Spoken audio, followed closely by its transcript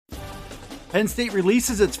Penn State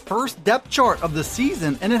releases its first depth chart of the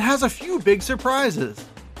season, and it has a few big surprises.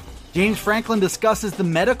 James Franklin discusses the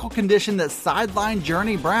medical condition that sidelined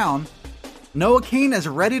Journey Brown. Noah Cain is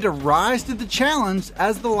ready to rise to the challenge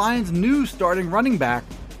as the Lions' new starting running back.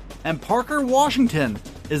 And Parker Washington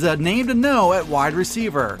is a name to know at wide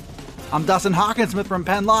receiver. I'm Dustin Hawkinsmith from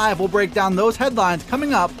Penn Live. We'll break down those headlines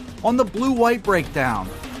coming up on the Blue White Breakdown.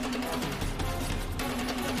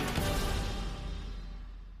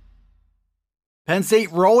 Penn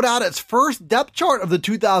State rolled out its first depth chart of the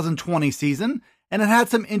 2020 season, and it had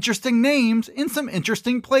some interesting names in some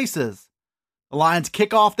interesting places. The Lions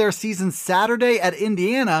kick off their season Saturday at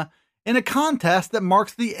Indiana in a contest that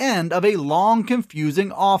marks the end of a long, confusing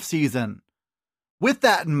offseason. With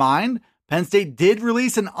that in mind, Penn State did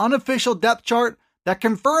release an unofficial depth chart that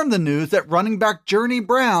confirmed the news that running back Journey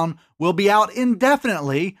Brown will be out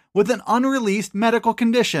indefinitely with an unreleased medical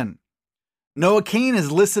condition. Noah Cain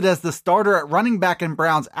is listed as the starter at running back in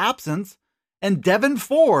Brown's absence, and Devin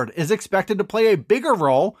Ford is expected to play a bigger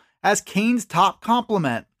role as Cain's top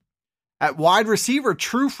complement. At wide receiver,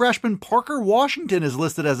 true freshman Parker Washington is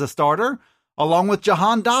listed as a starter, along with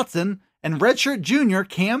Jahan Dotson and redshirt junior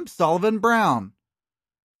Cam Sullivan-Brown.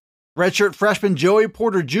 Redshirt freshman Joey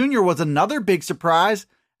Porter Jr. was another big surprise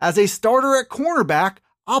as a starter at cornerback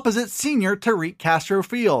opposite senior Tariq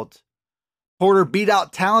Castro-Fields. Porter beat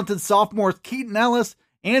out talented sophomores Keaton Ellis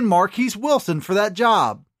and Marquise Wilson for that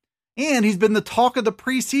job. And he's been the talk of the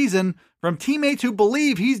preseason from teammates who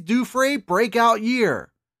believe he's due for a breakout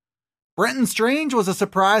year. Brenton Strange was a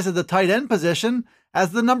surprise at the tight end position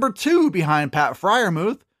as the number 2 behind Pat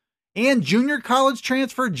Freiermuth, and junior college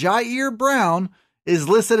transfer Jair Brown is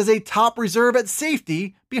listed as a top reserve at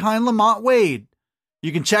safety behind Lamont Wade.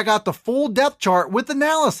 You can check out the full depth chart with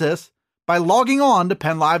analysis by logging on to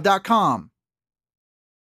PennLive.com.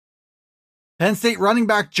 Penn State running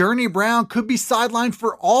back Journey Brown could be sidelined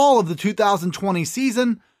for all of the 2020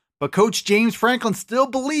 season, but Coach James Franklin still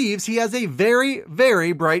believes he has a very,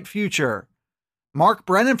 very bright future. Mark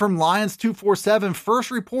Brennan from Lions 247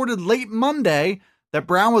 first reported late Monday that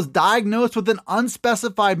Brown was diagnosed with an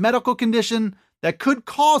unspecified medical condition that could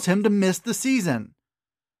cause him to miss the season.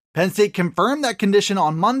 Penn State confirmed that condition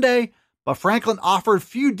on Monday, but Franklin offered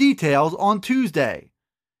few details on Tuesday.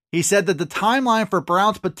 He said that the timeline for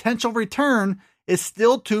Brown's potential return is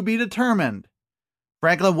still to be determined.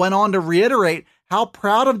 Franklin went on to reiterate how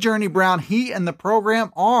proud of Journey Brown he and the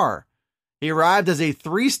program are. He arrived as a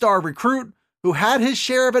 3-star recruit who had his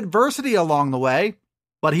share of adversity along the way,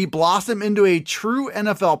 but he blossomed into a true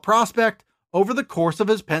NFL prospect over the course of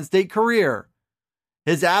his Penn State career.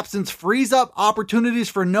 His absence frees up opportunities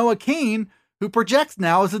for Noah Cain, who projects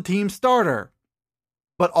now as the team's starter,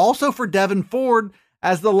 but also for Devin Ford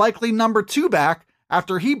as the likely number 2 back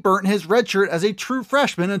after he burnt his redshirt as a true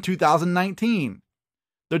freshman in 2019.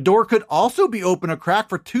 The door could also be open a crack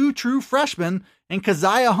for 2 true freshmen in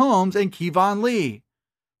Keziah Holmes and Kevon Lee.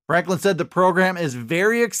 Franklin said the program is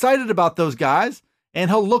very excited about those guys, and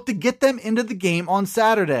he'll look to get them into the game on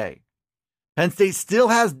Saturday. Penn State still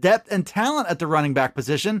has depth and talent at the running back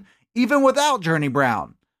position, even without Journey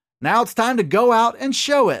Brown. Now it's time to go out and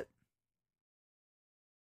show it.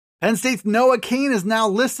 Penn State's Noah Cain is now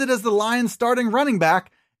listed as the Lions' starting running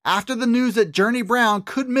back after the news that Journey Brown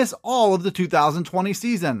could miss all of the 2020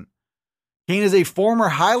 season. Cain is a former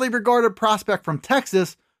highly regarded prospect from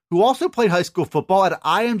Texas who also played high school football at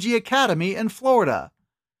IMG Academy in Florida.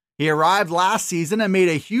 He arrived last season and made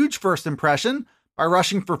a huge first impression by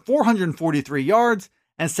rushing for 443 yards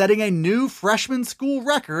and setting a new freshman school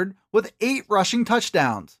record with 8 rushing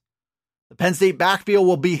touchdowns. The Penn State backfield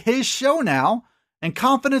will be his show now, and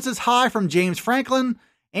confidence is high from James Franklin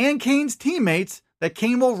and Cain's teammates that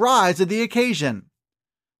Cain will rise to the occasion.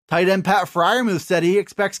 Tight end Pat Freiermuth said he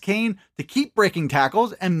expects Cain to keep breaking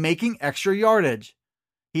tackles and making extra yardage.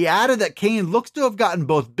 He added that Cain looks to have gotten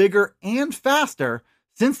both bigger and faster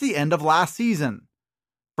since the end of last season.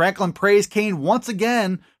 Franklin praised Cain once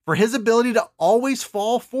again for his ability to always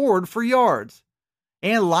fall forward for yards.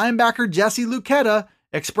 And linebacker Jesse Luketa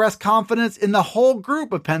expressed confidence in the whole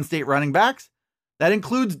group of Penn State running backs. That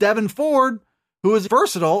includes Devin Ford, who is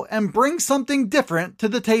versatile and brings something different to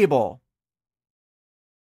the table.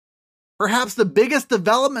 Perhaps the biggest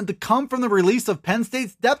development to come from the release of Penn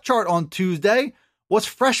State's depth chart on Tuesday was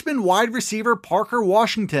freshman wide receiver Parker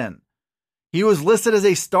Washington. He was listed as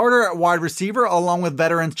a starter at wide receiver along with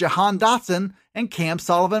veterans Jahan Dotson and Cam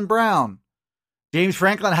Sullivan-Brown. James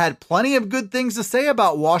Franklin had plenty of good things to say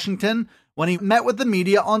about Washington when he met with the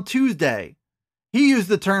media on Tuesday. He used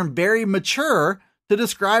the term very mature to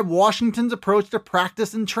describe Washington's approach to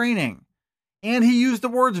practice and training. And he used the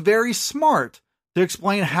words very smart to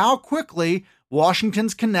explain how quickly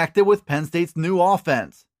Washington's connected with Penn State's new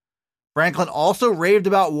offense. Franklin also raved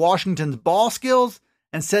about Washington's ball skills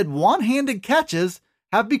and said one-handed catches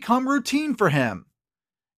have become routine for him.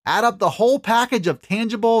 Add up the whole package of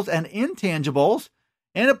tangibles and intangibles,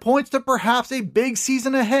 and it points to perhaps a big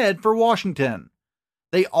season ahead for Washington.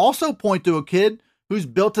 They also point to a kid who's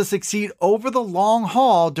built to succeed over the long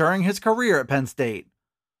haul during his career at Penn State.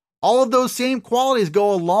 All of those same qualities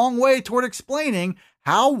go a long way toward explaining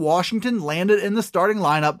how Washington landed in the starting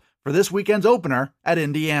lineup for this weekend's opener at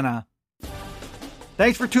Indiana.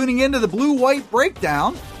 Thanks for tuning in to the Blue-White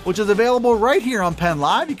Breakdown, which is available right here on Penn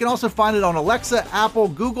Live. You can also find it on Alexa, Apple,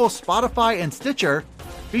 Google, Spotify, and Stitcher.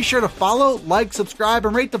 Be sure to follow, like, subscribe,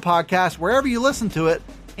 and rate the podcast wherever you listen to it,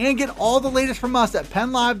 and get all the latest from us at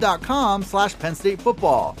PennLive.com/Penn State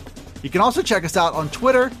Football. You can also check us out on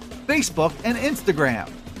Twitter, Facebook, and Instagram.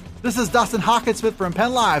 This is Dustin Hockensmith from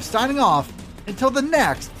Penn Live signing off until the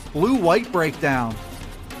next Blue-White Breakdown.